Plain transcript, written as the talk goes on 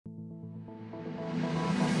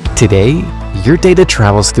Today, your data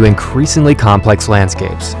travels through increasingly complex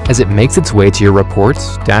landscapes as it makes its way to your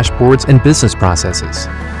reports, dashboards, and business processes,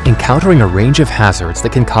 encountering a range of hazards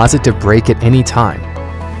that can cause it to break at any time.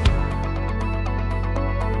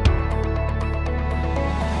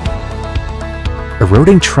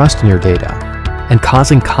 Eroding trust in your data and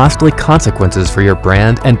causing costly consequences for your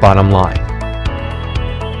brand and bottom line.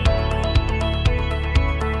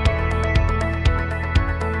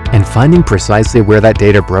 And finding precisely where that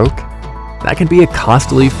data broke, that can be a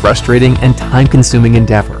costly, frustrating, and time-consuming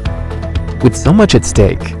endeavor. With so much at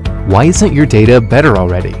stake, why isn't your data better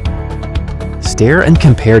already? Stare and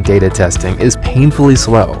compare data testing is painfully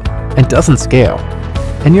slow and doesn't scale.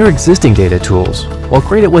 And your existing data tools, while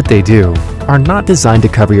great at what they do, are not designed to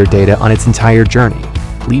cover your data on its entire journey,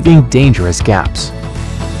 leaving dangerous gaps.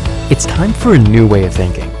 It's time for a new way of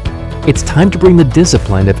thinking. It's time to bring the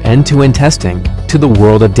discipline of end-to-end testing to the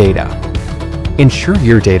world of data. Ensure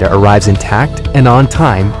your data arrives intact and on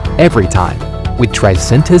time every time with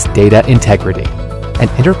Tricentis Data Integrity, an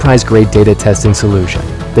enterprise-grade data testing solution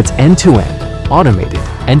that's end-to-end, automated,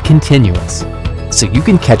 and continuous, so you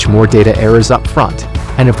can catch more data errors up front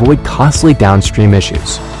and avoid costly downstream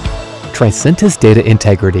issues. Tricentis Data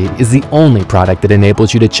Integrity is the only product that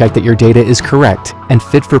enables you to check that your data is correct and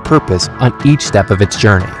fit for purpose on each step of its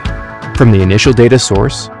journey. From the initial data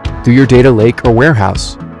source, through your data lake or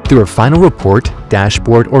warehouse, through a final report,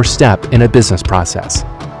 dashboard, or step in a business process.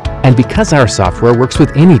 And because our software works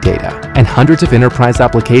with any data and hundreds of enterprise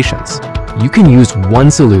applications, you can use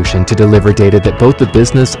one solution to deliver data that both the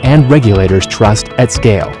business and regulators trust at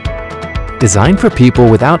scale. Designed for people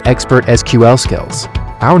without expert SQL skills,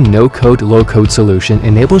 our no-code, low-code solution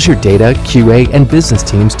enables your data, QA, and business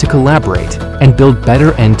teams to collaborate and build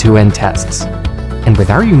better end-to-end tests. And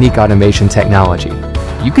with our unique automation technology,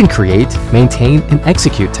 you can create, maintain, and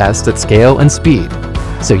execute tests at scale and speed,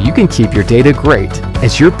 so you can keep your data great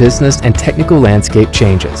as your business and technical landscape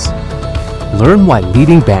changes. Learn why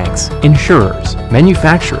leading banks, insurers,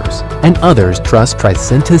 manufacturers, and others trust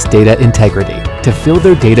Tricentis Data Integrity to fill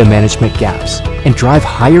their data management gaps and drive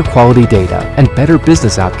higher quality data and better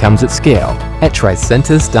business outcomes at scale at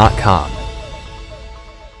tricentis.com.